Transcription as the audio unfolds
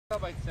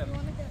I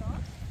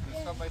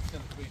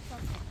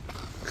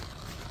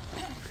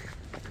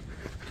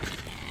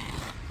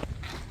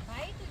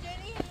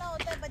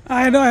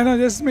know,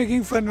 just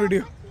making fun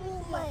video.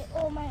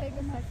 Oh my.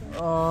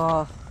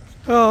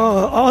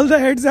 All the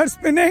heads are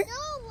spinning. No,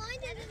 mine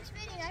isn't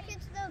spinning. I can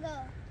still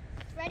go.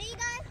 Ready,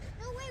 guys?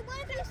 No, wait,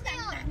 one of you stay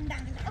on.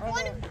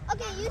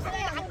 Okay, you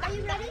stay on. Are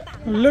you ready?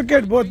 Look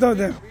at both of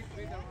them.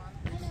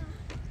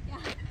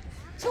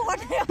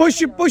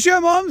 Push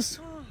your moms.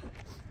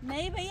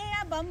 नहीं भैया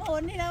यहाँ बम हो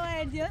नहीं रहा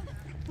है adjust.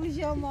 Push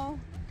your mom.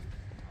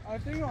 I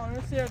think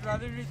honestly I'd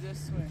rather do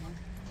this way.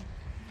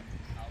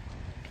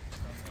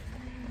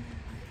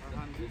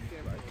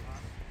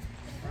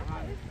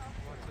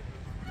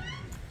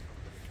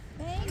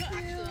 Thank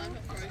you.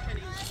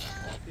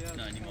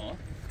 Not anymore.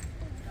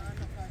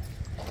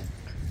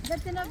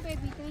 That's enough,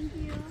 baby. Thank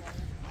you.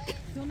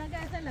 सोना का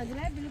ऐसा लग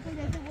रहा है बिल्कुल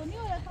जैसे वो नहीं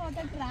हो रखा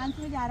होता ट्रांस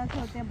में जा रखे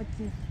होते हैं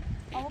बच्चे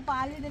और वो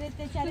पाल भी दे रहे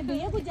थे. चले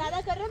भैया कुछ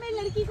ज्यादा कर रहे हो मेरी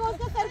लड़की को,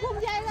 उसका सर घूम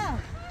जाएगा.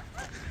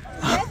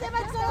 ऐसे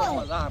मत करो.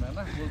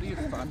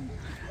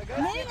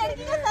 मेरी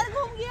लड़की का सर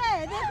घूम गया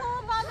है, देखो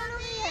वो पागल हो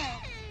गई है.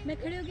 मैं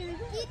खड़ी होके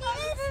देखो.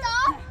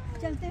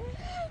 चलते हैं.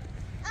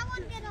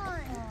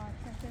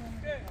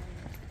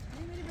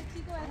 नहीं मेरी बच्ची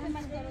को ऐसे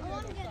मत करो.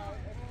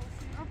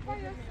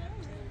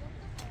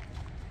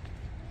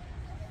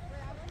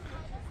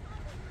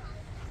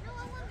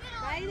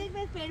 भाई देख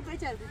मैं पेड़ पे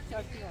चलती हूँ.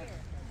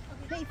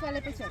 नहीं इस वाले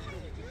पे चलती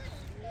हूँ.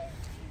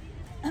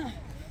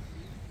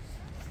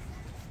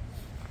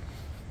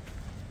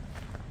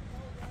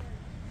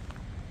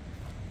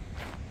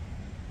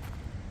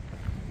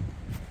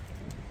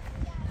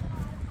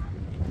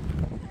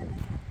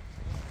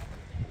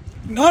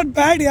 Not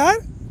bad, yaar.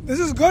 This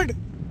is good.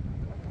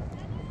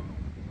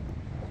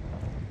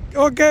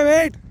 Okay,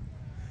 wait.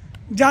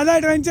 ज़्यादा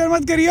एडवेंचर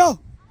मत करियो.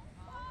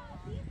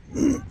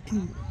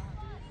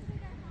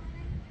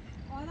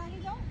 और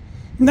आगे जाओ.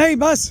 नहीं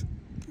बस.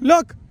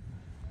 Look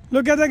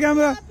at the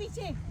camera.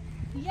 पीछे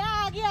या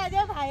आगे आ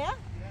जा भाया.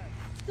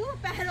 तू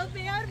पैरों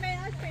पे और मैं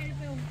आज पेड़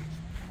पे हूँ.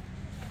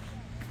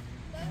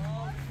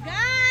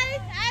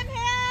 Guys, I'm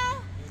here.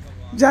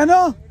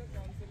 जानो.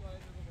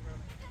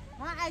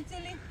 हाँ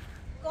एक्चुअली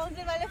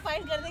काउंसिल वाले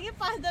फाइन कर देंगे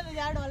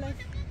 $5,000.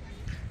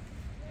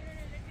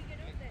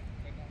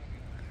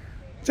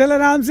 चल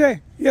आराम से.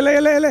 ये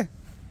ले.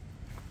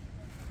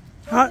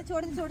 हाँ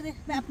छोड़ दे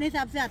मैं अपने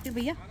हिसाब से आती हूँ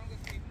भैया.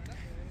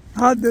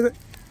 हाथ दे.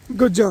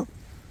 Good job.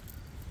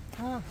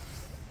 हाँ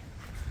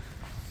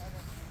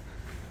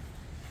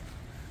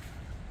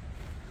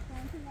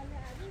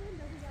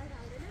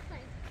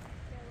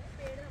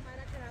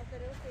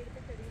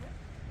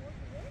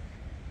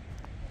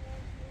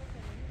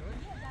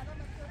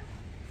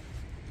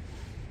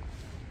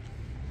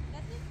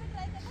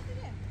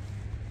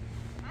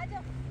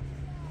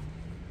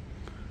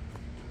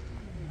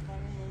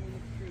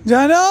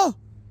जानो.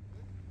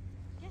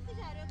 कैसे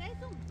जा रहे हो गाइस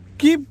तुम?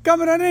 Keep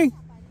come running.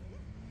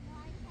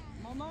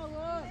 Mama,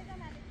 वो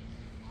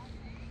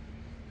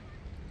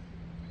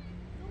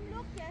तुम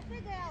लोग कैसे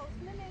गया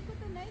उसमें मेरे को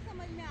तो नहीं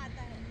समझ में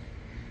आता है.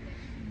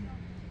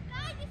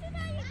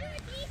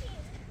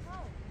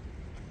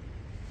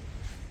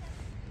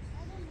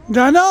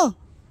 जानो.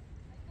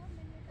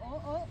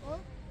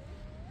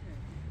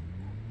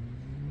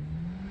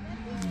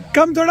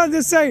 Come थोड़ा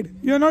this side.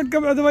 You're not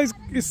come otherwise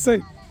इस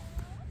side.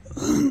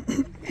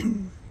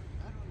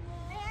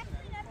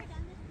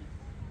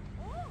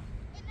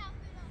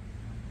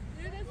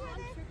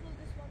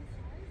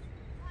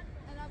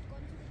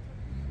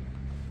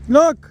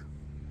 Look.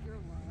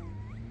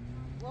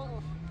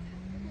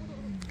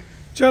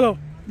 चलो.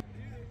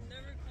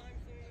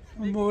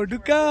 More to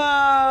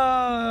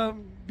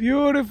come.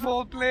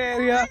 Beautiful play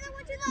area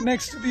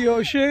next to the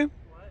ocean.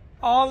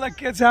 All the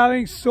kids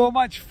having so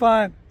much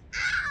fun.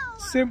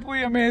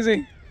 Simply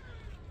amazing.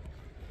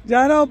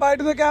 Jano, bye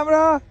to the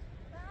camera.